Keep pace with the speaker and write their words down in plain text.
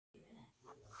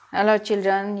Hello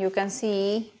children, you can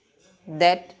see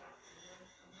that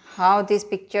how this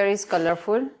picture is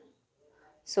colorful.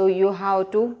 So you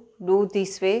have to do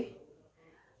this way.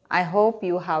 I hope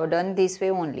you have done this way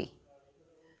only.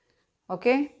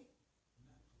 Okay.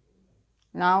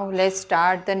 Now let's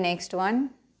start the next one.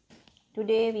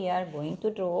 Today we are going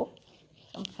to draw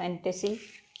some fantasy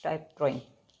type drawing.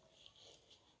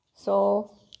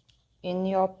 So in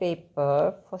your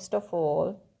paper, first of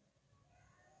all,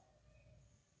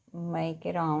 make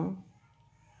a round.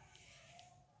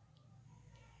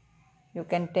 You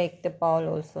can take the ball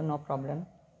also, no problem.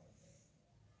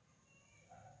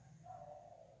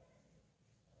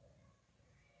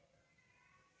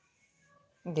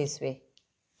 This way.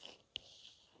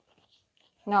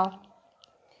 Now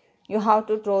you have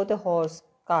to draw the horse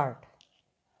cart.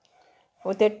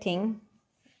 For that thing,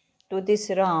 to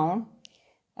this round,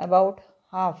 about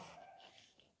half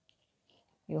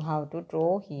you have to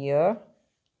draw here.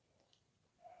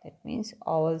 That means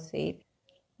oval shape.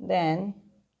 Then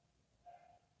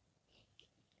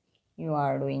you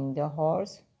are doing the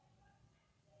horse.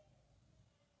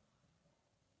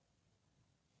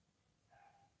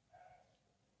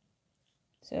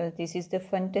 So this is the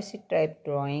fantasy type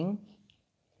drawing.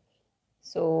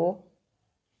 So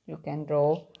you can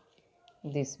draw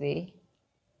this way.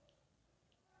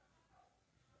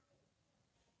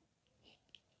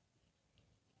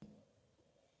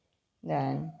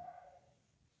 Then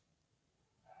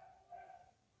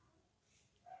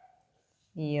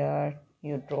here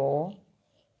you draw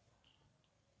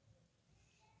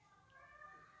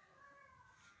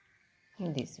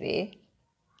this way,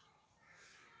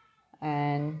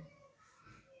 and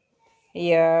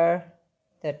here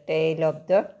the tail of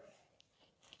the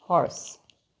horse.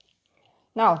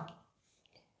 Now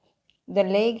the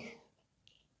leg,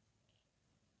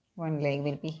 one leg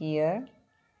will be here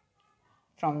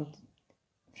from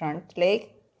front leg,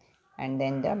 and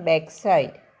then the back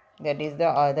side, that is the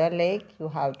other leg, you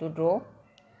have to draw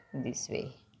this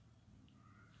way.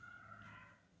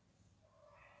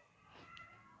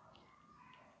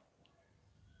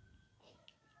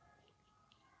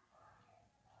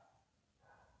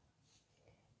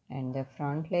 And the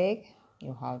front leg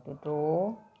you have to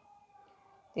draw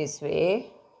this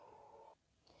way,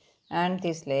 and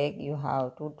this leg you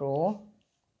have to draw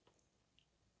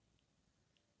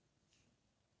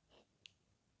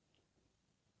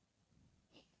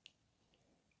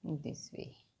this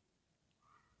way.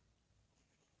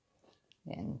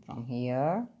 Then from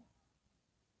here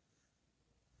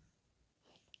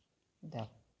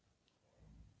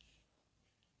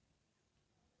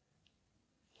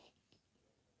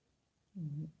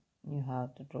you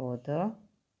have to draw the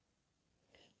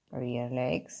rear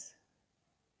legs.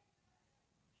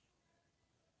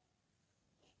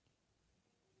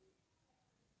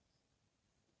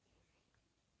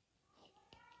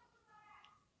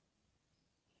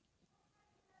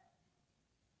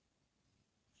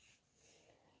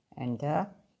 And the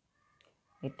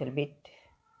little bit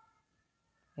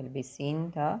will be seen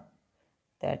the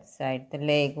that side the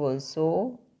leg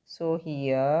also. So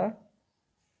here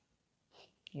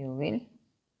you will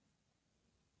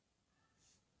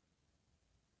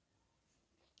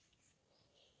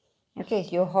okay,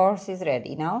 your horse is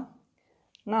ready now.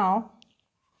 Now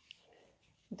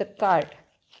the cart,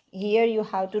 here you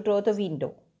have to draw the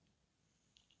window.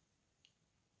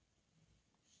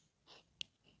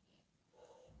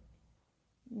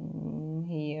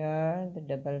 Here the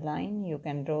double line, you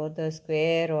can draw the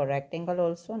square or rectangle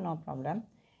also, no problem,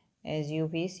 as you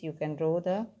wish. You can draw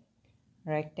the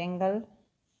rectangle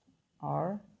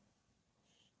or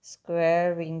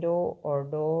square window or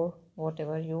door,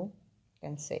 whatever you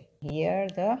can say. Here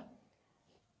the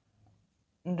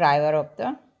driver of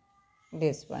the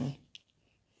this one,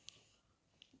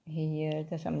 here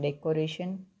the some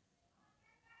decoration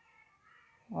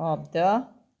of the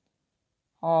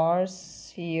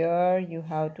horse. Here you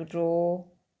have to draw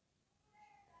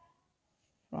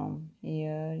from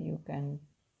here, you can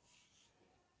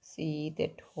see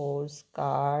that horse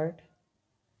cart.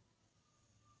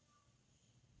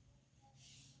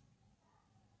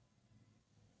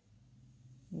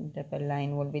 Double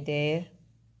line will be there.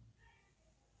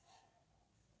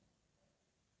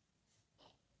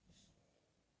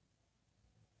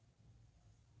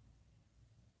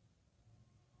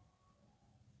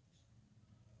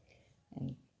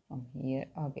 And from here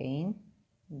again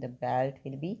the belt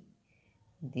will be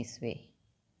this way.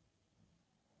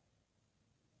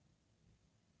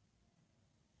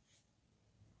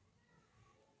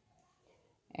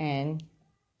 And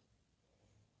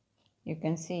you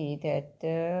can see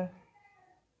that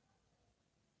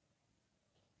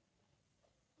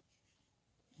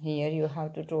Here you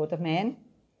have to draw the man.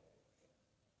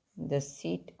 The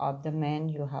seat of the man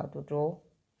you have to draw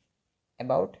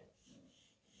about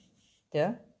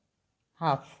the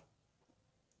half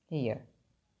here.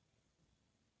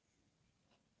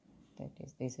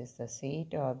 This is the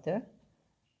seat of the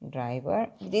driver.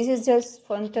 This is just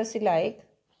fantasy like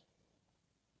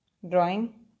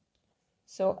drawing,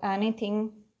 so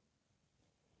anything,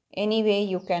 any way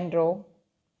you can draw.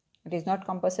 It is not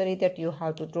compulsory that you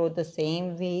have to draw the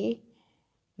same way.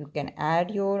 You can add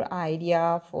your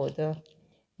idea for the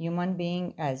human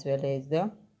being as well as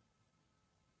the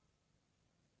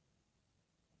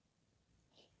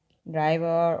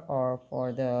driver, or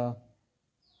for the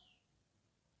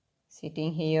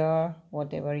sitting here,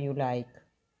 whatever you like.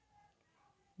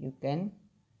 You can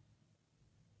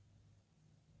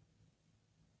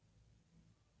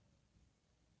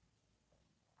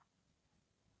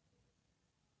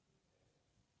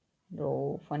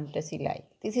draw fantasy like.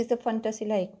 This is the fantasy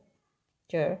like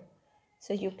picture,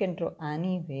 so you can draw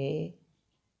any way.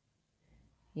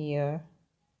 Here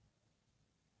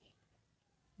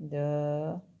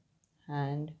the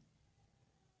hand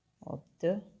of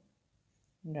the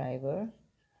driver,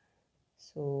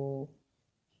 so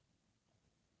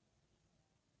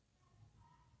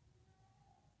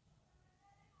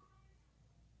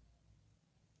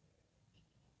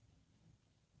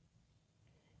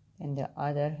and the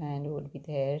other hand would be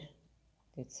there,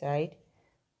 that side,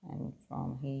 and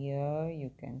from here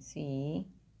you can see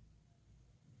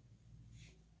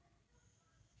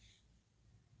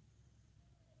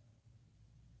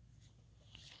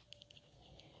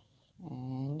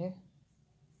and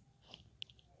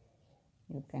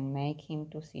you can make him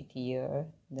to sit here,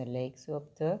 the legs of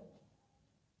the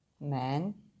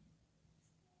man,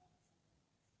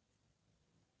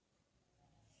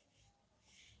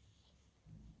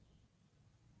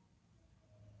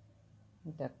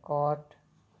 the cot,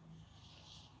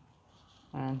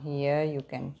 and here you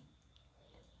can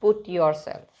put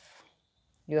yourself.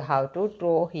 You have to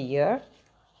draw here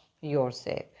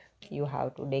yourself. You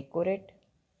have to decorate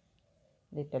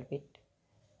little bit.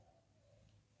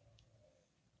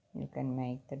 You can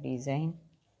make the design.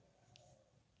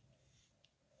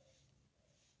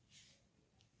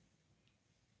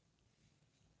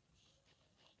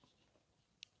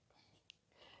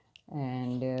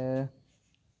 And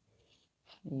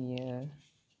here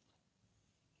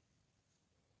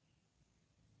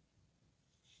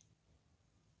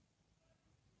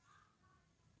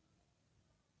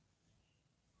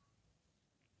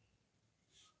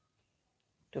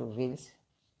two wheels.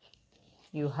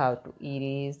 You have to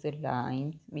erase the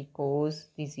lines because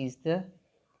this is the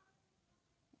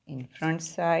in front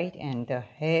side and the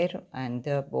hair and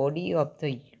the body of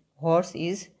the horse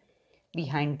is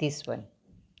behind this one.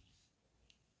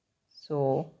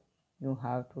 So you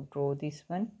have to draw this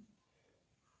one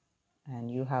and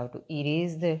you have to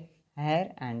erase the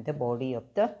hair and the body of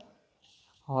the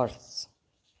horse.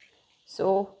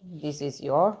 So this is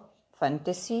your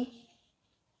fantasy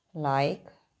like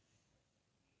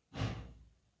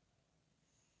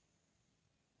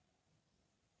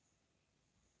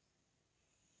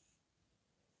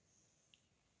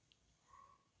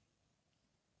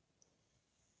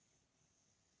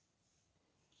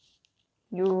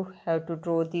you have to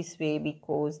draw this way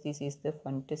because this is the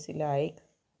fantasy like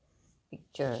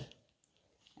picture.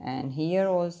 And here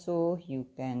also you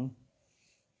can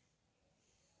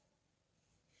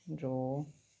draw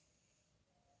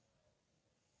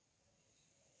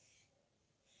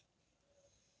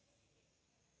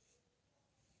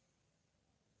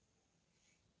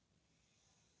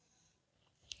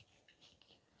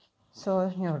so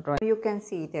your drawing. You can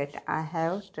see that I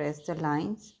have traced the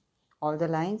lines, all the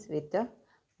lines with the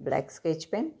black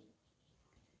sketch pen,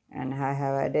 and I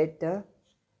have added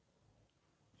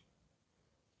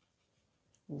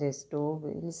these two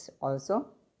wheels also.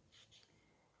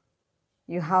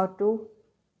 You have to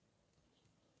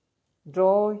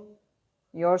draw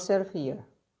yourself here,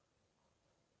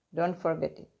 don't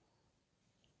forget it.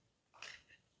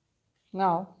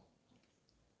 Now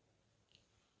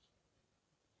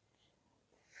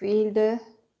fill the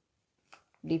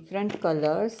different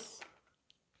colors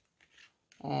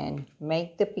and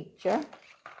make the picture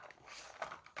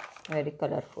very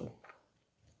colorful.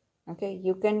 Okay,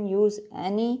 you can use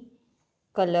any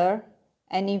color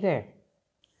anywhere.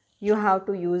 You have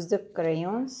to use the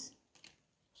crayons,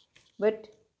 but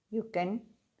you can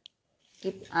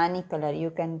keep any color. You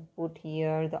can put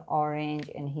here the orange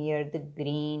and here the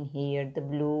green, here the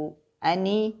blue,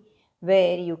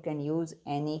 anywhere you can use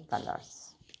any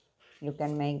colors. You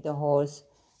can make the horse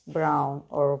brown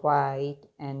or white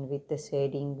and with the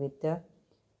shading with the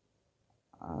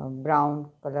brown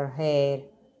color hair.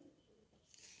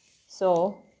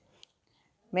 So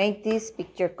make this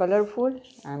picture colorful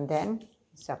and then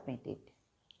submit it.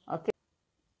 Okay,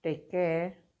 take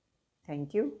care.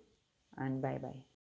 Thank you and bye bye.